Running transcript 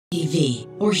HPV,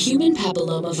 or human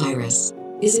papillomavirus,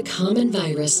 is a common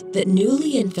virus that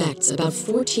newly infects about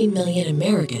 14 million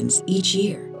Americans each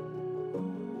year.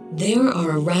 There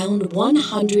are around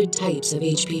 100 types of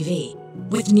HPV,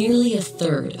 with nearly a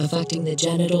third affecting the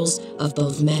genitals of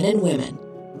both men and women.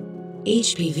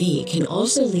 HPV can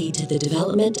also lead to the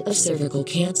development of cervical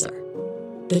cancer.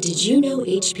 But did you know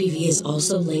HPV is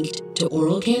also linked to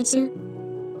oral cancer?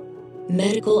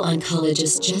 Medical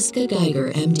oncologist Jessica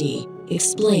Geiger, MD,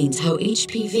 explains how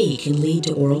HPV can lead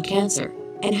to oral cancer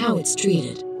and how it's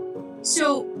treated.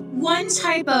 So one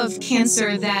type of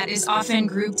cancer that is often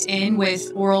grouped in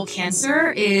with oral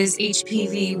cancer is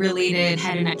HPV-related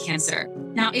head and neck cancer.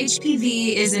 Now,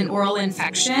 HPV is an oral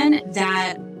infection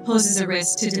that poses a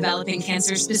risk to developing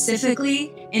cancer,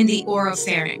 specifically in the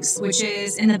oropharynx, which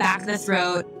is in the back of the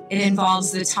throat. It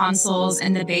involves the tonsils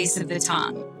and the base of the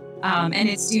tongue. And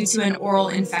it's due to an oral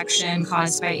infection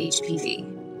caused by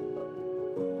HPV.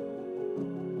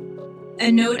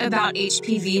 A note about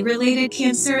HPV-related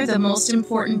cancer: the most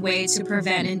important way to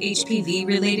prevent an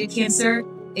HPV-related cancer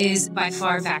is by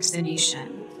far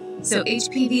vaccination. So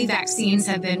HPV vaccines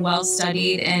have been well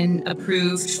studied and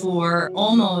approved for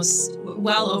almost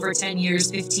well over 10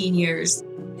 years, 15 years.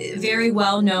 Very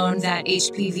well known that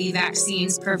HPV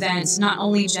vaccines prevent not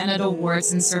only genital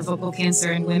warts and cervical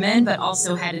cancer in women, but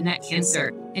also head and neck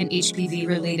cancer and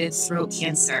HPV-related throat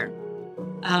cancer.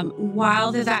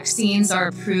 While the vaccines are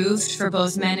approved for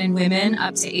both men and women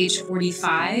up to age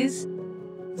 45,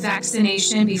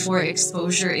 vaccination before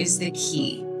exposure is the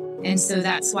key. And so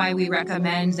that's why we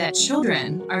recommend that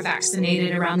children are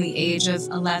vaccinated around the age of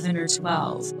 11 or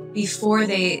 12 before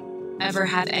they ever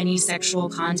have any sexual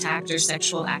contact or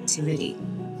sexual activity.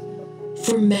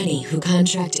 For many who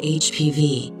contract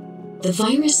HPV, the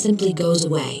virus simply goes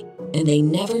away and they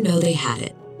never know they had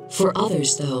it. For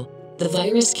others, though, the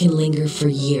virus can linger for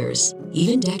years,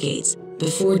 even decades,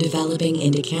 before developing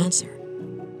into cancer.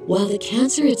 While the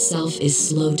cancer itself is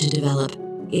slow to develop,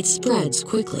 it spreads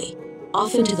quickly,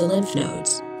 often to the lymph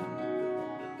nodes.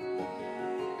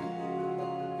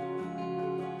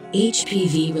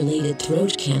 HPV-related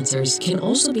throat cancers can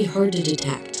also be hard to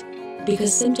detect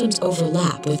because symptoms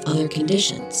overlap with other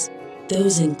conditions.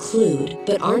 Those include,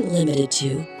 but aren't limited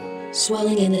to,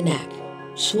 swelling in the neck,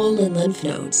 swollen lymph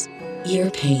nodes, ear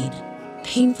pain,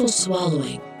 painful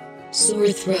swallowing, sore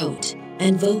throat,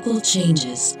 and vocal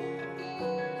changes.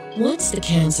 Once the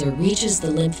cancer reaches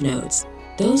the lymph nodes,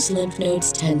 those lymph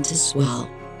nodes tend to swell.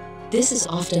 This is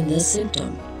often the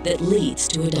symptom that leads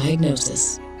to a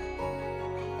diagnosis.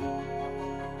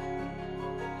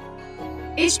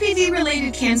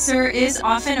 HPV-related cancer is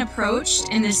often approached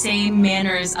in the same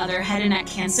manner as other head and neck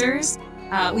cancers.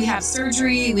 We have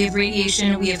surgery, we have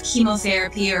radiation, we have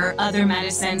chemotherapy or other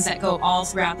medicines that go all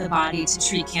throughout the body to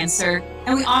treat cancer.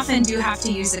 And we often do have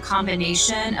to use a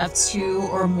combination of 2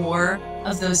 or more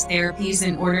of those therapies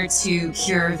in order to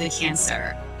cure the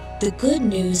cancer. The good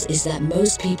news is that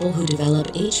most people who develop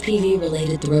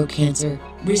HPV-related throat cancer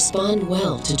respond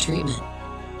well to treatment.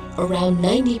 Around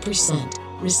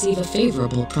 90% receive a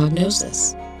favorable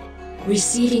prognosis.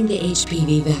 Receiving the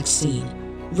HPV vaccine,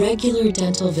 regular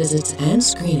dental visits and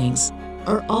screenings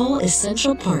are all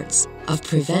essential parts of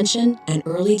prevention and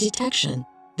early detection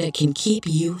that can keep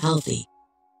you healthy.